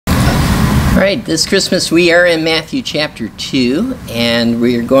All right, this Christmas we are in Matthew chapter 2, and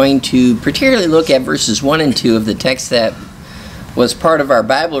we're going to particularly look at verses 1 and 2 of the text that was part of our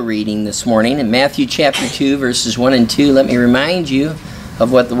Bible reading this morning. In Matthew chapter 2, verses 1 and 2, let me remind you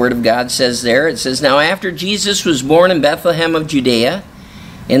of what the Word of God says there. It says, "Now after Jesus was born in Bethlehem of Judea,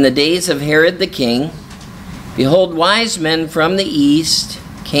 in the days of Herod the king, behold, wise men from the east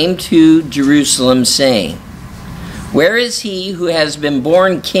came to Jerusalem, saying, Where is he who has been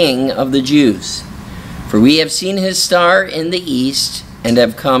born King of the Jews? For we have seen his star in the east and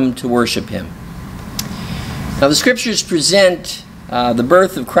have come to worship him." Now the Scriptures present the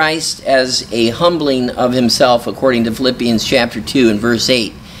birth of Christ as a humbling of himself according to Philippians chapter 2 and verse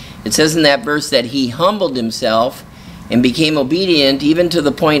 8. It says in that verse that he humbled himself and became obedient even to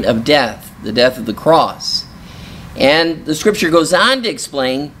the point of death, the death of the cross. And the Scripture goes on to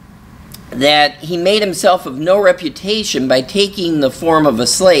explain that he made himself of no reputation by taking the form of a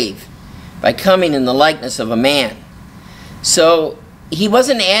slave, by coming in the likeness of a man. So he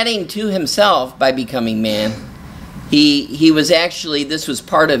wasn't adding to himself by becoming man. He was actually, this was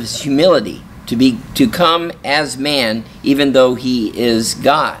part of his humility, to come as man even though he is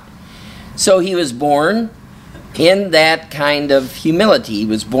God. So he was born in that kind of humility. He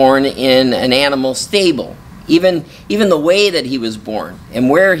was born in an animal stable. Even the way that he was born and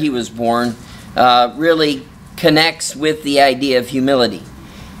where he was born really connects with the idea of humility.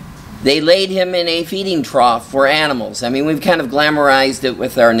 They laid him in a feeding trough for animals. I mean, we've kind of glamorized it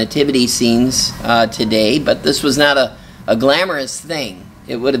with our nativity scenes today, but this was not a glamorous thing.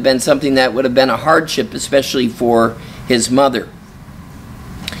 It would have been something that would have been a hardship, especially for his mother.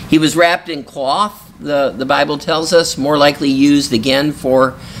 He was wrapped in cloth, the Bible tells us, more likely used again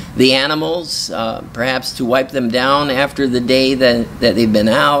for the animals, perhaps to wipe them down after the day that they've been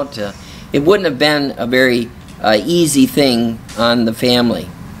out. It wouldn't have been a very easy thing on the family.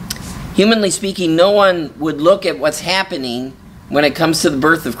 Humanly speaking, no one would look at what's happening when it comes to the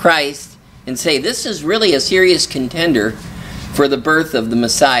birth of Christ and say, this is really a serious contender for the birth of the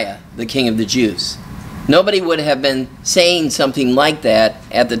Messiah, the King of the Jews. Nobody would have been saying something like that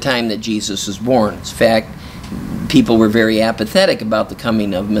at the time that Jesus was born. In fact, people were very apathetic about the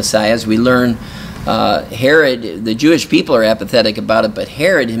coming of Messiah. As we learn, Herod, the Jewish people are apathetic about it, but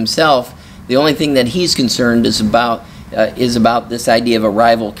Herod himself, the only thing that he's concerned is about this idea of a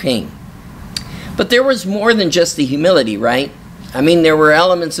rival king. But there was more than just the humility, right? I mean, there were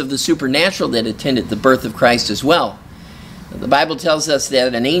elements of the supernatural that attended the birth of Christ as well. The Bible tells us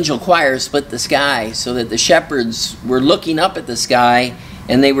that an angel choir split the sky so that the shepherds were looking up at the sky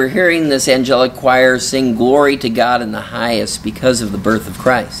and they were hearing this angelic choir sing glory to God in the highest because of the birth of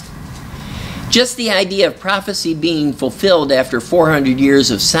Christ. Just the idea of prophecy being fulfilled after 400 years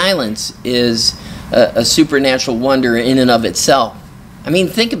of silence is a supernatural wonder in and of itself. I mean,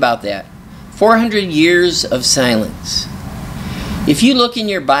 think about that. 400 years of silence. If you look in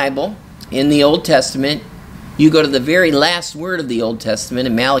your Bible, in the Old Testament, you go to the very last word of the Old Testament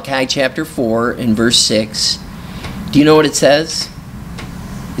in Malachi chapter 4 and verse 6. Do you know what it says?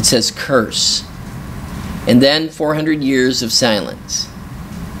 It says curse. And then 400 years of silence.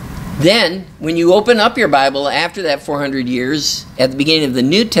 Then, when you open up your Bible after that 400 years, at the beginning of the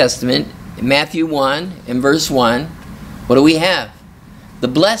New Testament, in Matthew 1 and verse 1, what do we have? The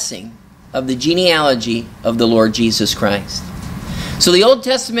blessing of the genealogy of the Lord Jesus Christ. So the Old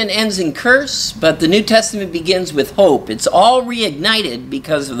Testament ends in curse, but the New Testament begins with hope. It's all reignited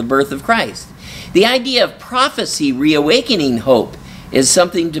because of the birth of Christ. The idea of prophecy reawakening hope is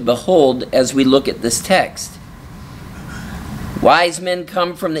something to behold as we look at this text. Wise men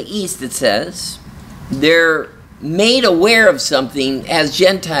come from the east, it says. They're made aware of something as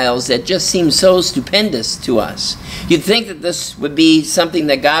Gentiles that just seems so stupendous to us. You'd think that this would be something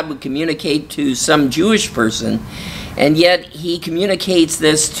that God would communicate to some Jewish person, and yet he communicates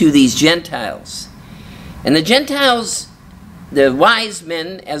this to these Gentiles. And the Gentiles, the wise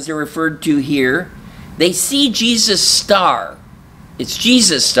men, as they're referred to here, they see Jesus' star. It's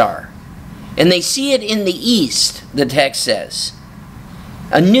Jesus' star. And they see it in the east, the text says.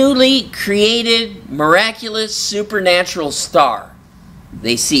 A newly created, miraculous, supernatural star.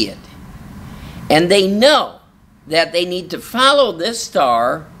 They see it. And they know that they need to follow this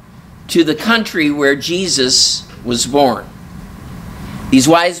star to the country where Jesus was born. These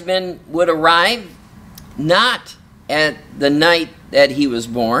wise men would arrive not at the night that he was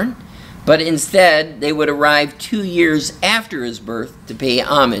born, but instead they would arrive 2 years after his birth to pay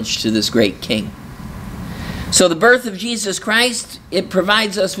homage to this great king. So the birth of Jesus Christ, it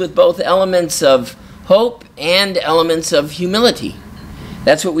provides us with both elements of hope and elements of humility.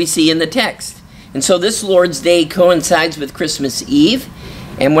 That's what we see in the text. And so this Lord's Day coincides with Christmas Eve,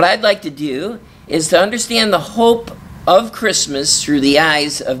 And what I'd like to do is to understand the hope of Christmas through the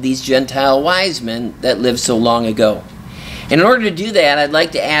eyes of these Gentile wise men that lived so long ago. And in order to do that, I'd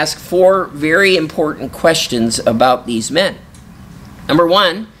like to ask 4 very important questions about these men. Number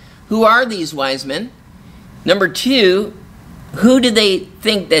 1, who are these wise men? Number 2, who did they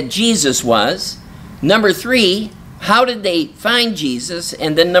think that Jesus was? Number 3, how did they find Jesus?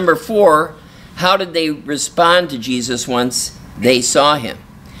 And then number 4, how did they respond to Jesus once they saw him?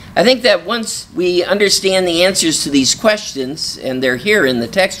 I think that once we understand the answers to these questions, and they're here in the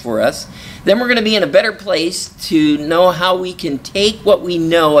text for us, then we're going to be in a better place to know how we can take what we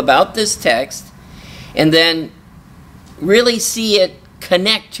know about this text and then really see it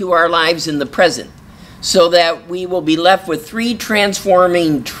connect to our lives in the present, so that we will be left with 3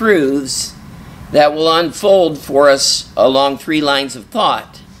 transforming truths that will unfold for us along 3 lines of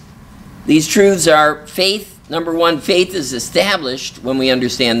thought. These truths are faith. Number 1, faith is established when we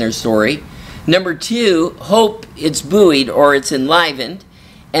understand their story. Number 2, hope, it's buoyed or it's enlivened.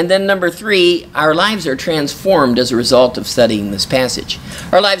 And then number 3, our lives are transformed as a result of studying this passage.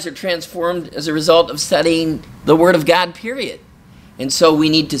 Our lives are transformed as a result of studying the Word of God, period. And so we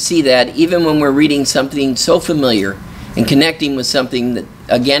need to see that even when we're reading something so familiar and connecting with something that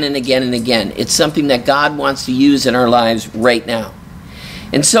again and again and again, it's something that God wants to use in our lives right now.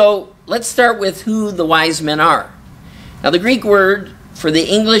 And so let's start with who the wise men are. Now, the Greek word for the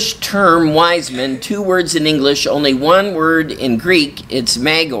English term wise men, 2 words in English, only 1 word in Greek, it's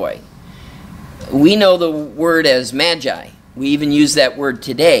magoi. We know the word as magi. We even use that word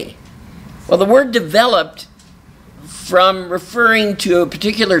today. Well, the word developed from referring to a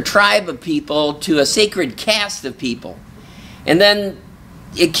particular tribe of people to a sacred caste of people. And then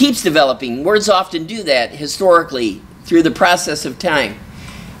it keeps developing. Words often do that historically through the process of time.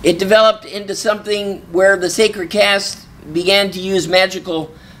 It developed into something where the sacred caste began to use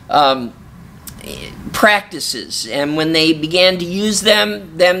magical practices. And when they began to use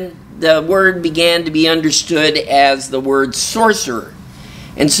them, then the word began to be understood as the word sorcerer.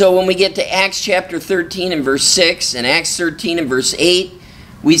 And so when we get to Acts chapter 13 and verse 6 and Acts 13 and verse 8,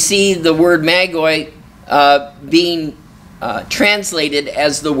 we see the word magoi being translated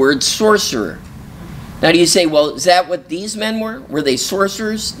as the word sorcerer. Now, do you say, well, is that what these men were? Were they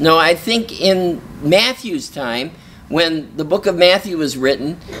sorcerers? No, I think in Matthew's time, when the book of Matthew was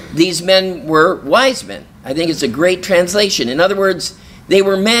written, these men were wise men. I think it's a great translation. In other words, they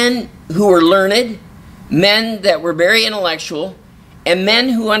were men who were learned, men that were very intellectual, and men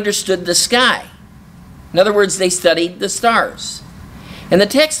who understood the sky. In other words, they studied the stars. And the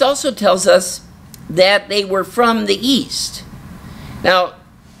text also tells us that they were from the east. Now,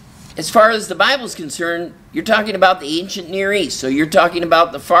 as far as the Bible is concerned, you're talking about the ancient Near East, so you're talking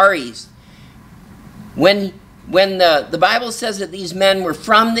about the Far East. When the Bible says that these men were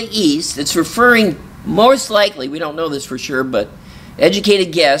from the east, it's referring most likely, we don't know this for sure, but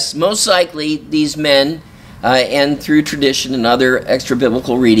educated guess, most likely these men, and through tradition and other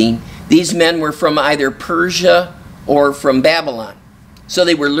extra-biblical reading, these men were from either Persia or from Babylon. So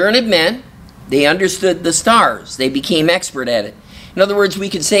they were learned men, they understood the stars, they became expert at it. In other words, we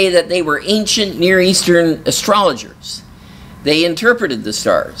could say that they were ancient Near Eastern astrologers. They interpreted the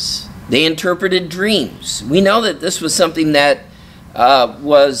stars. They interpreted dreams. We know that this was something that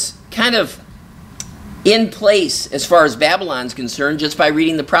was kind of in place as far as Babylon's concerned just by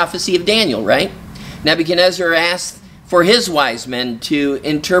reading the prophecy of Daniel, right? Nebuchadnezzar asked for his wise men to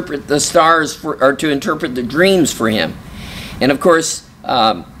interpret the stars or to interpret the dreams for him. And of course,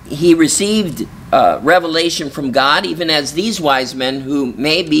 he received revelation from God, even as these wise men who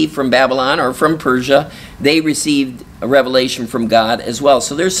may be from Babylon or from Persia, they received a revelation from God as well.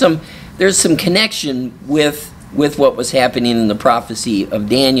 So there's some connection with what was happening in the prophecy of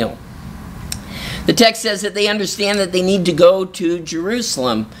Daniel. The text says that they understand that they need to go to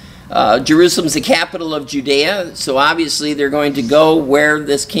Jerusalem. Jerusalem's the capital of Judea, so obviously they're going to go where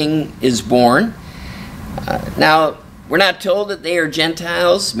this king is born. Now, we're not told that they are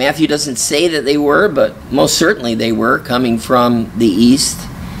Gentiles. Matthew doesn't say that they were, but most certainly they were, coming from the east.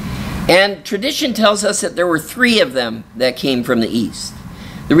 And tradition tells us that there were 3 of them that came from the east.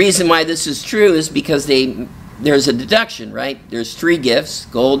 The reason why this is true is because there's a deduction, right? There's 3 gifts,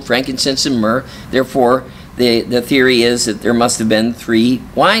 gold, frankincense, and myrrh. Therefore, the theory is that there must have been 3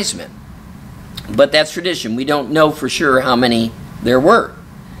 wise men. But that's tradition. We don't know for sure how many there were.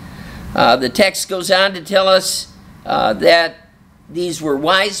 The text goes on to tell us that these were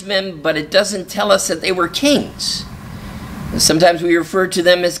wise men, but it doesn't tell us that they were kings. Sometimes we refer to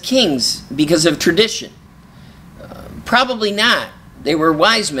them as kings because of tradition. Probably not. They were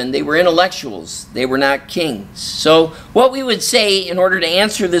wise men. They were intellectuals. They were not kings. So what we would say in order to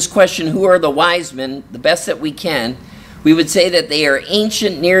answer this question, who are the wise men, the best that we can, we would say that they are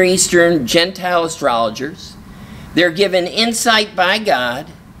ancient Near Eastern Gentile astrologers. They're given insight by God.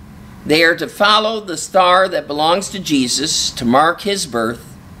 They are to follow the star that belongs to Jesus to mark his birth.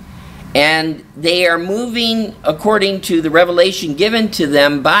 And they are moving according to the revelation given to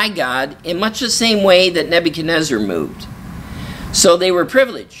them by God in much the same way that Nebuchadnezzar moved. So they were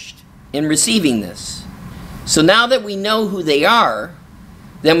privileged in receiving this. So now that we know who they are,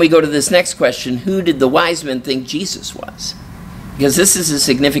 then we go to this next question: who did the wise men think Jesus was? Because this is a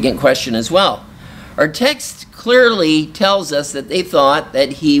significant question as well. Our text clearly tells us that they thought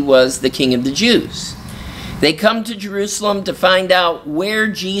that he was the King of the Jews. They come to Jerusalem to find out where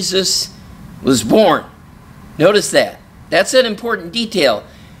Jesus was born. Notice that. That's an important detail.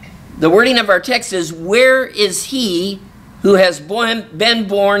 The wording of our text is, where is he who has been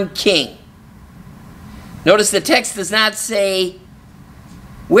born king? Notice the text does not say,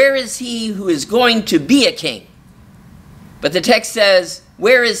 where is he who is going to be a king? But the text says,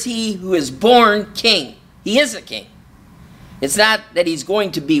 where is he who is born king? He is a king. It's not that he's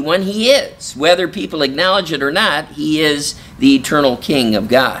going to be one. He is. Whether people acknowledge it or not, he is the eternal King of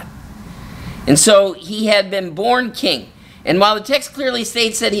God. And so he had been born king. And while the text clearly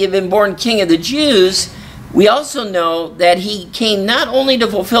states that he had been born king of the Jews, we also know that he came not only to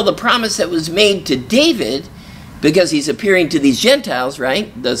fulfill the promise that was made to David, because he's appearing to these Gentiles,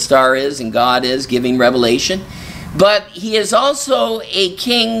 right? The star is and God is giving revelation. But he is also a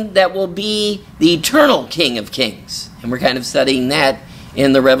king that will be the eternal King of kings. And we're kind of studying that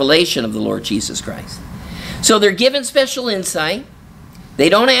in the revelation of the Lord Jesus Christ. So they're given special insight. They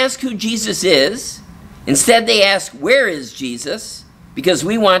don't ask who Jesus is. Instead, they ask, where is Jesus? Because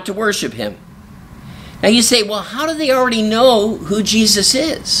we want to worship him. Now you say, well, how do they already know who Jesus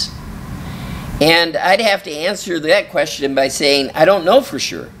is? And I'd have to answer that question by saying, I don't know for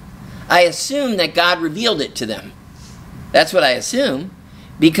sure. I assume that God revealed it to them. That's what I assume,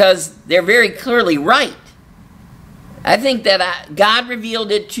 because they're very clearly right. I think that God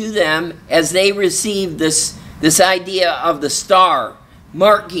revealed it to them as they received this idea of the star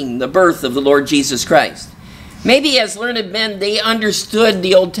marking the birth of the Lord Jesus Christ. Maybe as learned men, they understood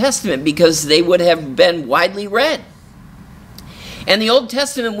the Old Testament because they would have been widely read. And the Old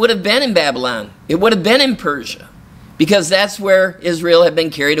Testament would have been in Babylon. It would have been in Persia, because that's where Israel had been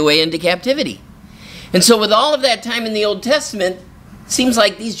carried away into captivity. And so with all of that time in the Old Testament, it seems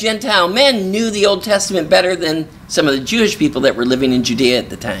like these Gentile men knew the Old Testament better than some of the Jewish people that were living in Judea at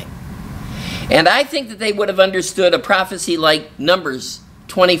the time. And I think that they would have understood a prophecy like Numbers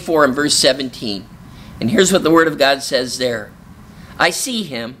 24 and verse 17. And here's what the Word of God says there. I see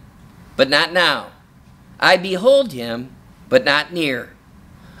him, but not now. I behold him, but not near.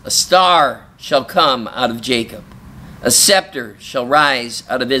 A star shall come out of Jacob. A scepter shall rise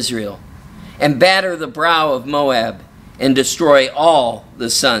out of Israel, and batter the brow of Moab, and destroy all the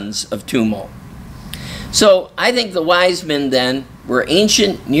sons of tumult. So I think the wise men then were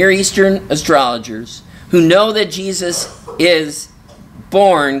ancient Near Eastern astrologers who know that Jesus is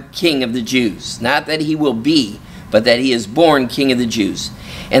born King of the Jews. Not that he will be, but that he is born King of the Jews.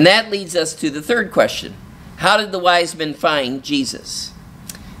 And that leads us to the third question. How did the wise men find Jesus?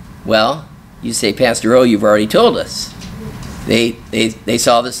 Well, you say, Pastor O, you've already told us. They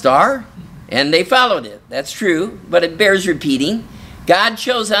saw the star and they followed it. That's true, but it bears repeating. God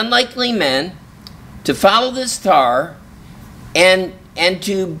chose unlikely men to follow the star and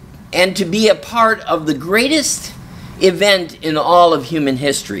to be a part of the greatest event in all of human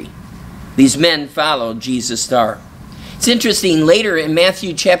history. These men followed Jesus' star. It's interesting, later in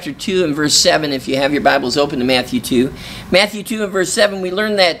Matthew chapter 2 and verse 7, if you have your Bibles open to Matthew 2. Matthew 2 and verse 7, we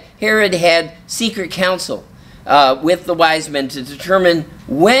learn that Herod had secret counsel with the wise men to determine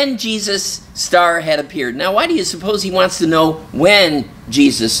when Jesus' star had appeared. Now, why do you suppose he wants to know when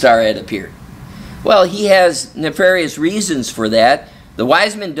Jesus' star had appeared? Well, he has nefarious reasons for that. The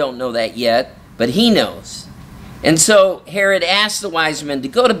wise men don't know that yet, but he knows. And so Herod asked the wise men to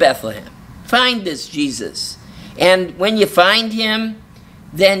go to Bethlehem, find this Jesus. And when you find him,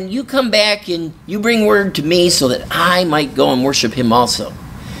 then you come back and you bring word to me so that I might go and worship him also.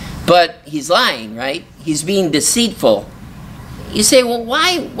 But he's lying, right? He's being deceitful. You say, well,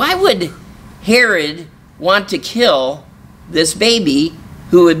 why would Herod want to kill this baby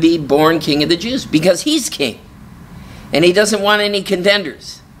who would be born King of the Jews? Because he's king, and he doesn't want any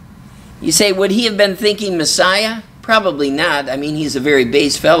contenders. You say, would he have been thinking Messiah? Probably not. I mean, he's a very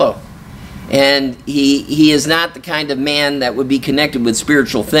base fellow. And he is not the kind of man that would be connected with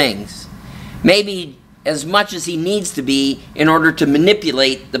spiritual things. Maybe as much as he needs to be in order to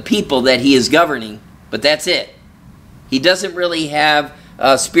manipulate the people that he is governing, but that's it. He doesn't really have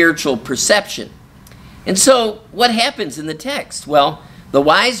a spiritual perception. And so what happens in the text? Well, the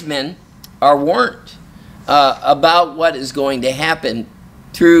wise men are warned about what is going to happen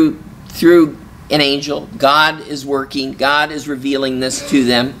through an angel. God is working. God is revealing this to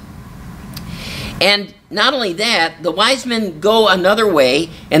them. And not only that, the wise men go another way,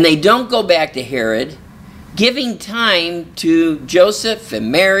 and they don't go back to Herod, giving time to Joseph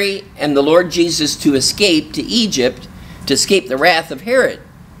and Mary and the Lord Jesus to escape to Egypt, to escape the wrath of Herod.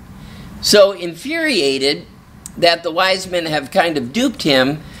 So infuriated that the wise men have kind of duped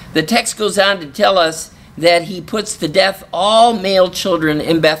him, the text goes on to tell us that he puts to death all male children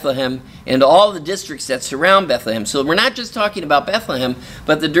in Bethlehem and all the districts that surround Bethlehem. So we're not just talking about Bethlehem,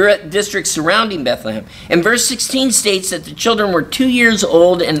 but the districts surrounding Bethlehem. And verse 16 states that the children were 2 years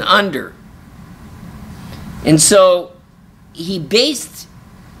old and under. And so he based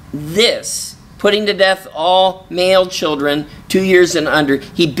this, putting to death all male children 2 years and under,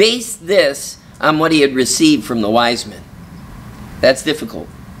 he based this on what he had received from the wise men. That's difficult.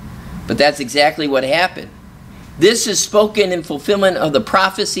 But that's exactly what happened. This is spoken in fulfillment of the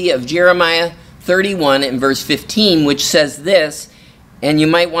prophecy of Jeremiah 31 and verse 15, which says this, and you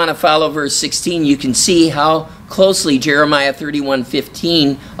might want to follow verse 16. You can see how closely Jeremiah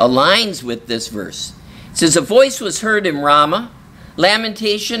 31:15 aligns with this verse. It says, "A voice was heard in Ramah,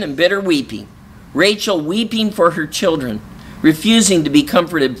 lamentation and bitter weeping, Rachel weeping for her children, refusing to be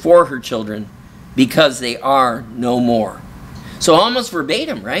comforted for her children, because they are no more." So almost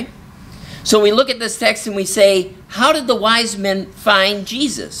verbatim, right? So we look at this text and we say, how did the wise men find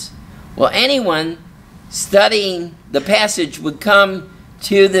Jesus? Well, anyone studying the passage would come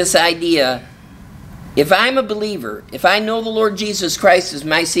to this idea: if I'm a believer, if I know the Lord Jesus Christ as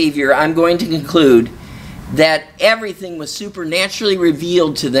my Savior, I'm going to conclude that everything was supernaturally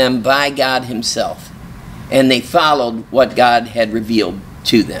revealed to them by God himself. And they followed what God had revealed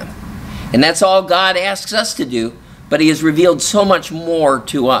to them. And that's all God asks us to do, but he has revealed so much more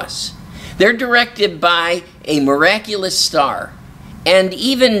to us. They're directed by a miraculous star. And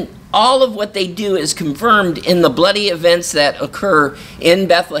even all of what they do is confirmed in the bloody events that occur in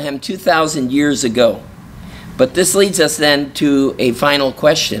Bethlehem 2,000 years ago. But this leads us then to a final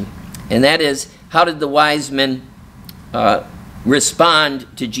question. And that is, how did the wise men respond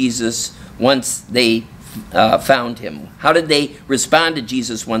to Jesus once they found him? How did they respond to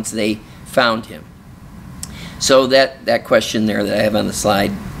Jesus once they found him? So that question there that I have on the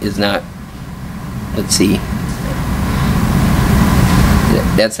slide is not, let's see,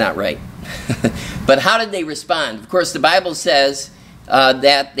 that's not right. But how did they respond? Of course, the Bible says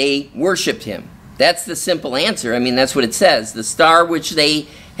that they worshiped him. That's the simple answer. I mean, that's what it says. The star which they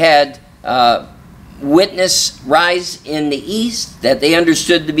had witnessed rise in the east, that they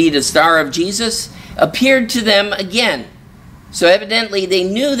understood to be the star of Jesus, appeared to them again. So evidently they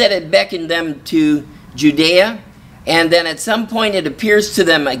knew that it beckoned them to Judea, and then at some point it appears to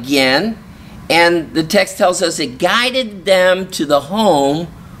them again, and the text tells us it guided them to the home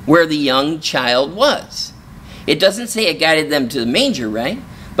where the young child was. It doesn't say it guided them to the manger, right?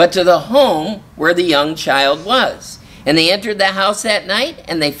 But to the home where the young child was. And they entered the house that night,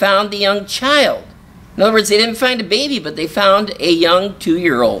 and they found the young child. In other words, they didn't find a baby, but they found a young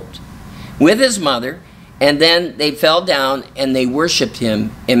 2-year-old with his mother, and then they fell down and they worshiped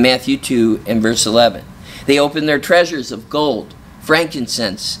him in Matthew 2 and verse 11. They opened their treasures of gold,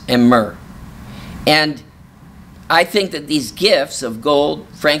 frankincense, and myrrh. And I think that these gifts of gold,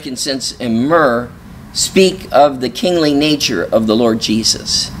 frankincense, and myrrh speak of the kingly nature of the Lord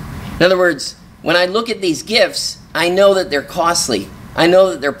Jesus. In other words, when I look at these gifts, I know that they're costly. I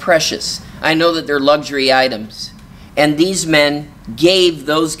know that they're precious. I know that they're luxury items. And these men gave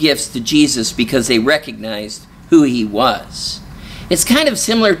those gifts to Jesus because they recognized who he was. It's kind of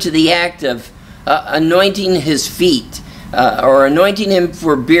similar to the act of anointing his feet or anointing him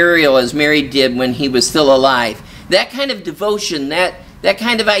for burial, as Mary did when he was still alive. That kind of devotion, that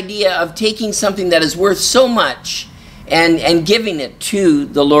kind of idea of taking something that is worth so much and giving it to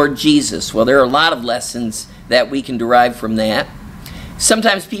the Lord Jesus. Well, there are a lot of lessons that we can derive from that.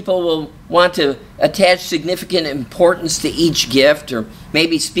 Sometimes people will want to attach significant importance to each gift, or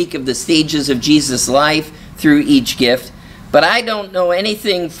maybe speak of the stages of Jesus' life through each gift. But I don't know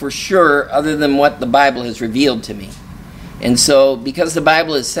anything for sure other than what the Bible has revealed to me. And so, because the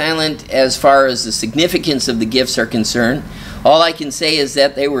Bible is silent as far as the significance of the gifts are concerned, all I can say is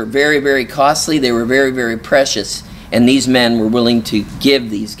that they were very, very costly, they were very, very precious, and these men were willing to give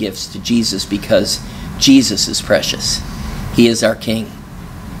these gifts to Jesus because Jesus is precious. He is our King.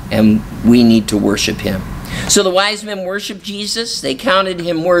 and we need to worship him. So the wise men worshiped Jesus. They counted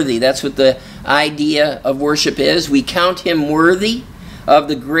him worthy. That's what the idea of worship is. We count him worthy of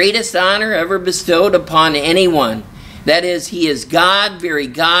the greatest honor ever bestowed upon anyone. That is, he is God, very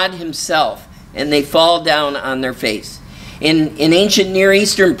God himself. And they fall down on their face. In ancient Near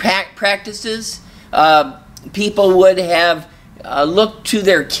Eastern practices, people would have looked to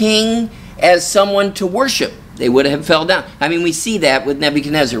their king as someone to worship. They would have fell down. I mean, we see that with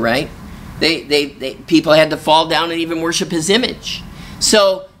Nebuchadnezzar, right? People had to fall down and even worship his image.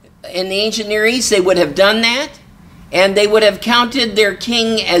 So in the ancient Near East, they would have done that, and they would have counted their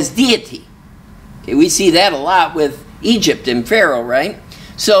king as deity. Okay, we see that a lot with Egypt and Pharaoh, right?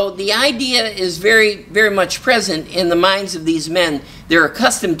 So the idea is very, very much present in the minds of these men. They're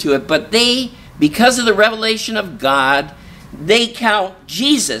accustomed to it, but they, because of the revelation of God, they count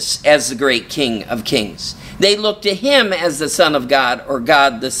Jesus as the great King of Kings. They look to him as the Son of God, or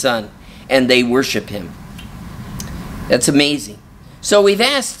God the Son, and they worship him. That's amazing. So we've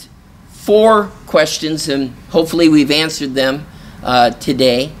asked 4 questions, and hopefully we've answered them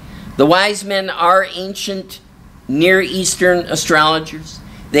today. The wise men are ancient Near Eastern astrologers.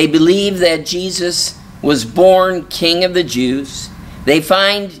 They believe that Jesus was born King of the Jews. They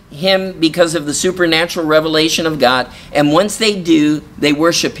find him because of the supernatural revelation of God. And once they do, they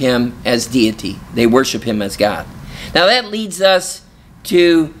worship him as deity. They worship him as God. Now that leads us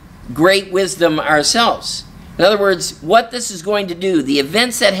to great wisdom ourselves. In other words, what this is going to do, the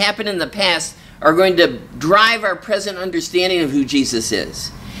events that happened in the past are going to drive our present understanding of who Jesus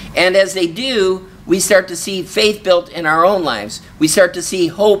is. And as they do, we start to see faith built in our own lives. We start to see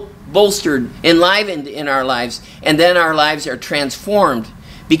hope bolstered, enlivened in our lives, and then our lives are transformed.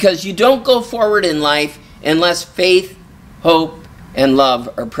 Because you don't go forward in life unless faith, hope, and love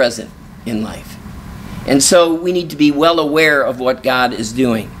are present in life. And so we need to be well aware of what God is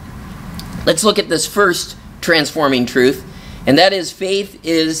doing. Let's look at this first transforming truth, and that is faith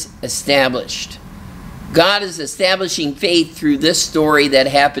is established. God is establishing faith through this story that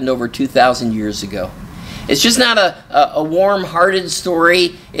happened over 2,000 years ago. It's just not a warm-hearted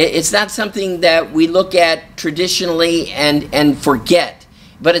story. It's not something that we look at traditionally and forget.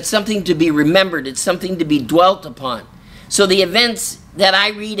 But it's something to be remembered. It's something to be dwelt upon. So the events that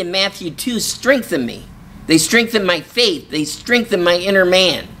I read in Matthew 2 strengthen me. They strengthen my faith. They strengthen my inner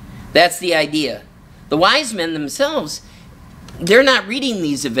man. That's the idea. The wise men themselves, they're not reading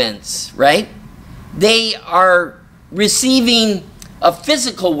these events, right? They are receiving a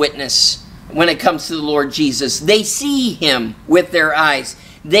physical witness when it comes to the Lord Jesus. They see him with their eyes.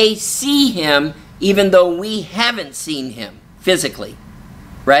 They see him even though we haven't seen him physically,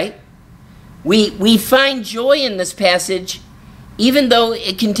 right? We find joy in this passage even though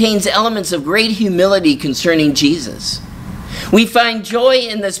it contains elements of great humility concerning Jesus. We find joy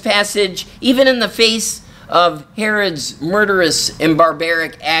in this passage even in the face of Herod's murderous and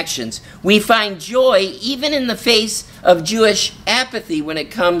barbaric actions. We find joy even in the face of Jewish apathy when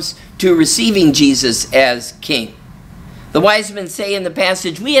it comes to receiving Jesus as king. The wise men say in the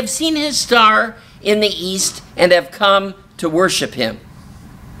passage, "We have seen his star in the east and have come to worship him."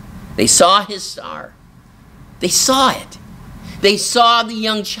 They saw his star. They saw it. They saw the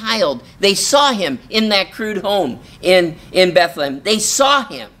young child. They saw him in that crude home in Bethlehem. They saw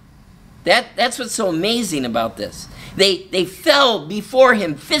him. That's what's so amazing about this. They fell before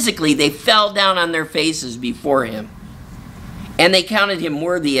him physically. They fell down on their faces before him. And they counted him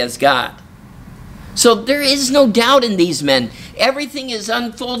worthy as God. So there is no doubt in these men. Everything is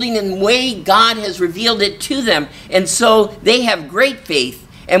unfolding in the way God has revealed it to them. And so they have great faith.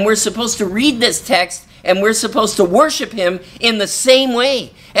 And we're supposed to read this text and we're supposed to worship him in the same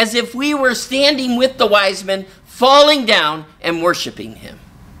way. As if we were standing with the wise men, falling down and worshiping him.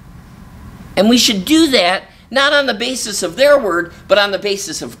 And we should do that not on the basis of their word, but on the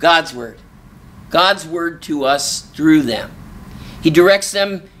basis of God's word. God's word to us through them. He directs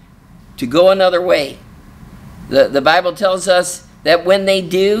them to go another way. The Bible tells us that when they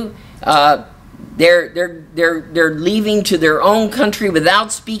do, they're leaving to their own country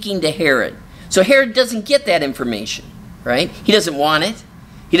without speaking to Herod. So Herod doesn't get that information, right? He doesn't want it.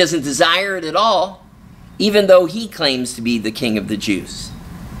 He doesn't desire it at all, even though he claims to be the king of the Jews.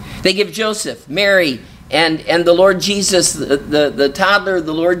 They give Joseph, Mary, and the Lord Jesus, the toddler,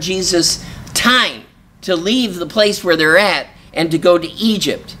 the Lord Jesus, time to leave the place where they're at and to go to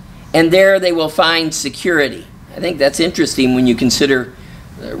Egypt. And there they will find security. I think that's interesting when you consider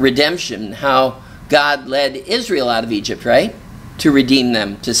redemption, how God led Israel out of Egypt, right? To redeem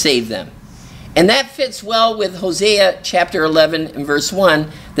them, to save them. And that fits well with Hosea chapter 11 and verse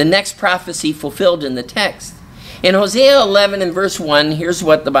 1, the next prophecy fulfilled in the text. In Hosea 11 and verse 1, here's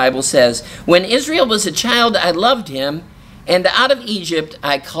what the Bible says. When Israel was a child, I loved him, and out of Egypt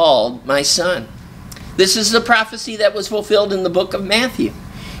I called my son. This is the prophecy that was fulfilled in the book of Matthew.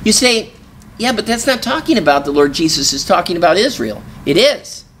 You say, yeah, but that's not talking about the Lord Jesus. It's talking about Israel. It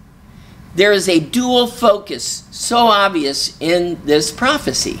is. There is a dual focus so obvious in this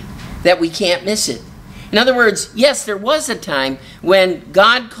prophecy that we can't miss it. In other words, yes, there was a time when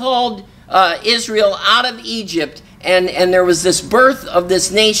God called Israel out of Egypt, and there was this birth of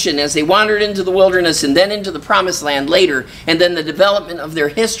this nation as they wandered into the wilderness and then into the promised land later, and then the development of their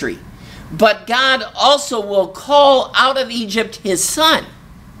history. But God also will call out of Egypt his son,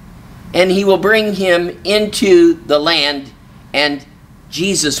 and he will bring him into the land, and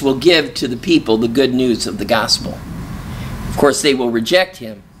Jesus will give to the people the good news of the gospel. Of course, they will reject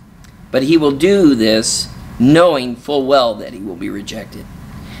him, but he will do this knowing full well that he will be rejected.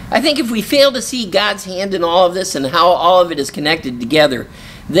 I think if we fail to see God's hand in all of this and how all of it is connected together,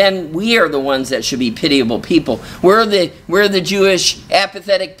 then we are the ones that should be pitiable people. We're the Jewish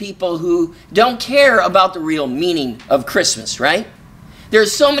apathetic people who don't care about the real meaning of Christmas, right?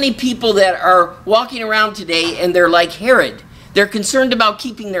 There's so many people that are walking around today and they're like Herod. They're concerned about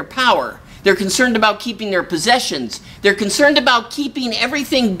keeping their power. They're concerned about keeping their possessions. They're concerned about keeping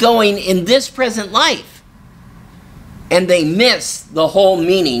everything going in this present life. And they miss the whole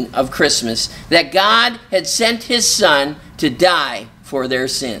meaning of Christmas, that God had sent his son to die for their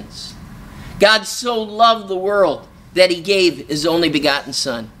sins. God so loved the world that he gave his only begotten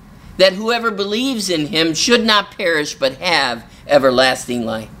son, that whoever believes in him should not perish but have everlasting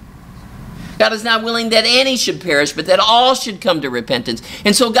life. God is not willing that any should perish, but that all should come to repentance.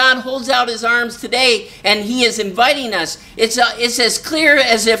 And so God holds out his arms today, and he is inviting us. It's as clear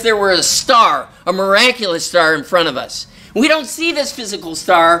as if there were a star, a miraculous star in front of us. We don't see this physical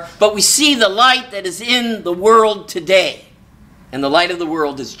star, but we see the light that is in the world today. And the light of the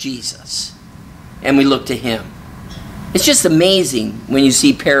world is Jesus. And we look to him. It's just amazing when you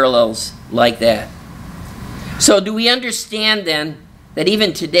see parallels like that. So do we understand then that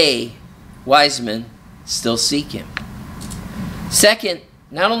even today, wise men still seek him? Second,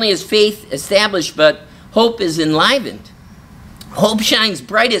 not only is faith established, but hope is enlivened. Hope shines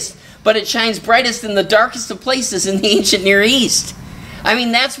brightest, but it shines brightest in the darkest of places in the ancient Near East. I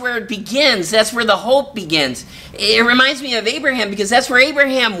mean, that's where it begins. That's where the hope begins. It reminds me of Abraham, because that's where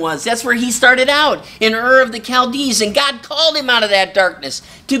Abraham was. That's where he started out, in Ur of the Chaldees. And God called him out of that darkness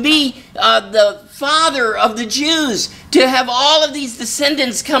to be the father of the Jews, to have all of these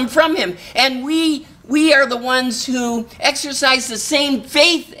descendants come from him. And we are the ones who exercise the same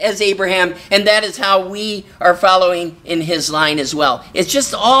faith as Abraham, and that is how we are following in his line as well. It's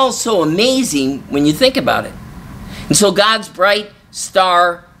just all so amazing when you think about it. And so God's bright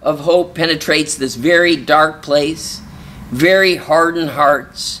star of hope penetrates this very dark place, very hardened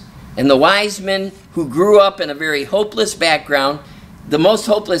hearts. And the wise men who grew up in a very hopeless background, the most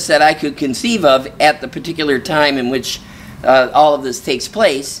hopeless that I could conceive of at the particular time in which all of this takes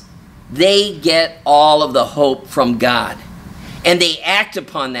place, they get all of the hope from God. And they act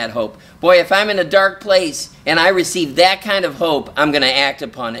upon that hope. Boy, if I'm in a dark place and I receive that kind of hope, I'm going to act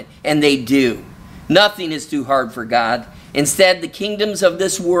upon it. And they do. Nothing is too hard for God. Instead, the kingdoms of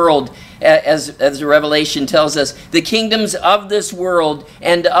this world, as the Revelation tells us, the kingdoms of this world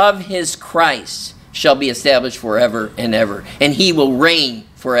and of his Christ shall be established forever and ever. And he will reign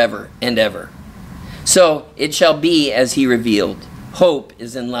forever and ever. So it shall be as he revealed. Hope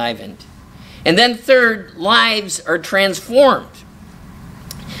is enlivened. And then third, lives are transformed.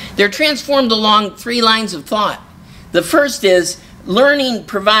 They're transformed along three lines of thought. The first is, learning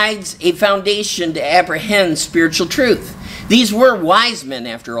provides a foundation to apprehend spiritual truth. These were wise men,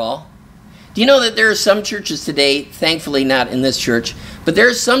 after all. Do you know that there are some churches today, thankfully not in this church, but there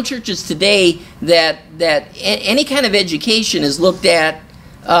are some churches today that any kind of education is looked at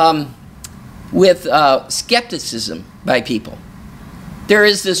with skepticism by people. There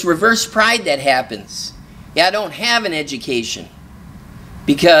is this reverse pride that happens. Yeah, I don't have an education,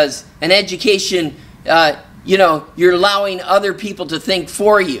 because an education, you're allowing other people to think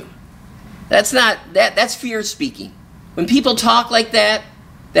for you. That's fear speaking. When people talk like that,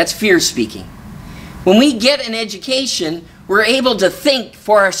 that's fear speaking. When we get an education, we're able to think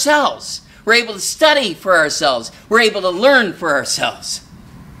for ourselves. We're able to study for ourselves. We're able to learn for ourselves.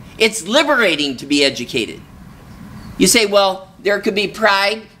 It's liberating to be educated. You say, well, there could be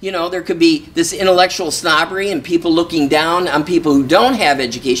pride, there could be this intellectual snobbery and people looking down on people who don't have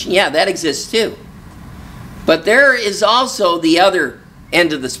education. Yeah, that exists too. But there is also the other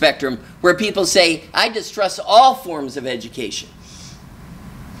end of the spectrum where people say, I distrust all forms of education.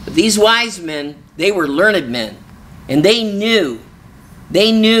 But these wise men, they were learned men. And they knew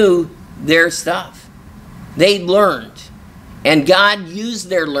their stuff. They learned. And God used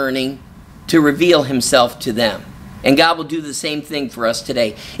their learning to reveal himself to them. And God will do the same thing for us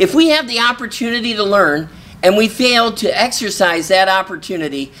today. If we have the opportunity to learn and we fail to exercise that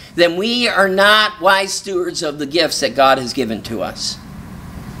opportunity, then we are not wise stewards of the gifts that God has given to us.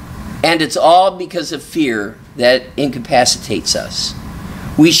 And it's all because of fear that incapacitates us.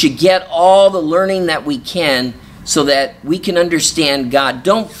 We should get all the learning that we can so that we can understand God.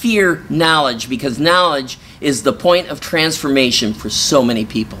 Don't fear knowledge, because knowledge is the point of transformation for so many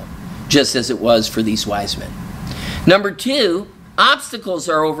people, just as it was for these wise men. Number 2, obstacles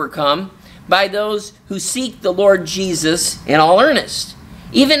are overcome by those who seek the Lord Jesus in all earnest.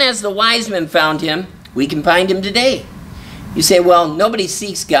 Even as the wise men found him, we can find him today. You say, well, nobody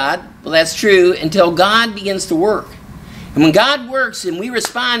seeks God. Well, that's true until God begins to work. And when God works and we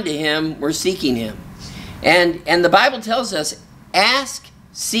respond to him, we're seeking him. And the Bible tells us, ask,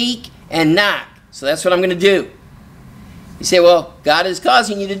 seek, and knock. So that's what I'm going to do. You say, well, God is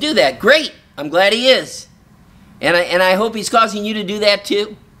causing you to do that. Great. I'm glad he is. And I hope he's causing you to do that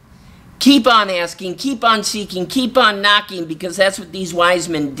too. Keep on asking, keep on seeking, keep on knocking, because that's what these wise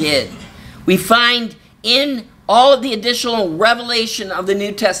men did. We find in all of the additional revelation of the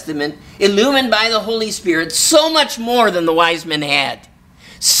New Testament, illumined by the Holy Spirit, so much more than the wise men had.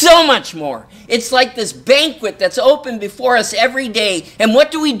 So much more. It's like this banquet that's open before us every day. And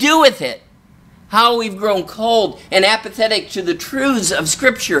what do we do with it? How we've grown cold and apathetic to the truths of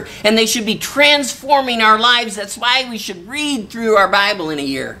Scripture. And they should be transforming our lives. That's why we should read through our Bible in a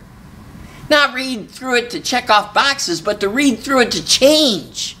year. Not read through it to check off boxes, but to read through it to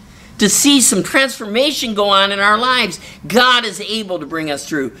change. To see some transformation go on in our lives. God is able to bring us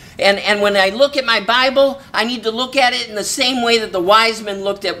through. And when I look at my Bible, I need to look at it in the same way that the wise men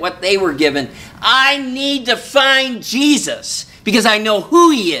looked at what they were given. I need to find Jesus because I know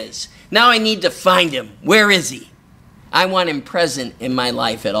who he is. Now I need to find him. Where is he? I want him present in my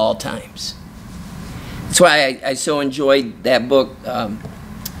life at all times. That's why I so enjoyed that book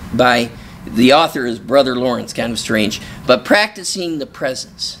by the author is Brother Lawrence, kind of strange. But Practicing the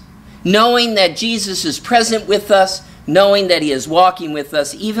Presence. Knowing that Jesus is present with us, knowing that he is walking with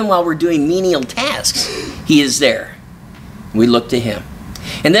us, even while we're doing menial tasks, he is there. We look to him.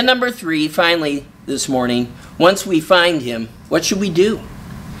 And then number 3, finally this morning, once we find him, what should we do?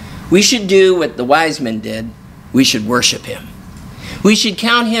 We should do what the wise men did. We should worship him. We should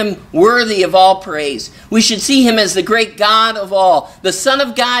count him worthy of all praise. We should see him as the great God of all. The Son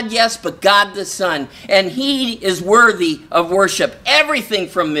of God, yes, but God the Son. And he is worthy of worship. Everything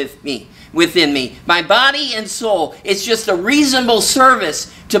from within me, my body and soul, it's just a reasonable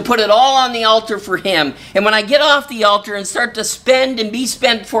service to put it all on the altar for him. And when I get off the altar and start to spend and be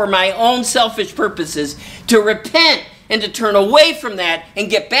spent for my own selfish purposes, to repent and to turn away from that and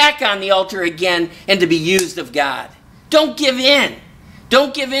get back on the altar again and to be used of God. Don't give in.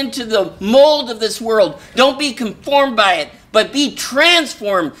 Don't give in to the mold of this world. Don't be conformed by it, but be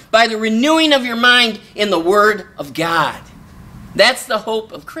transformed by the renewing of your mind in the Word of God. That's the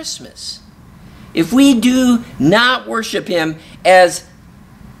hope of Christmas. If we do not worship him as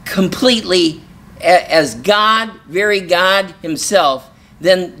completely as God, very God himself,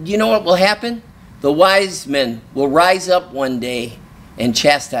 then you know what will happen? The wise men will rise up one day and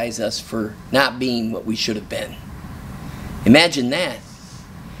chastise us for not being what we should have been. Imagine that.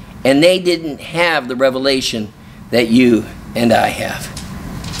 And they didn't have the revelation that you and I have.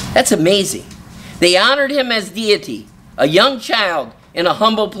 That's amazing. They honored him as deity, a young child in a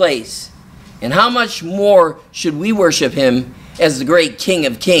humble place. And how much more should we worship him as the great King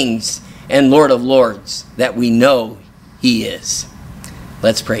of Kings and Lord of Lords that we know he is?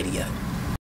 Let's pray together.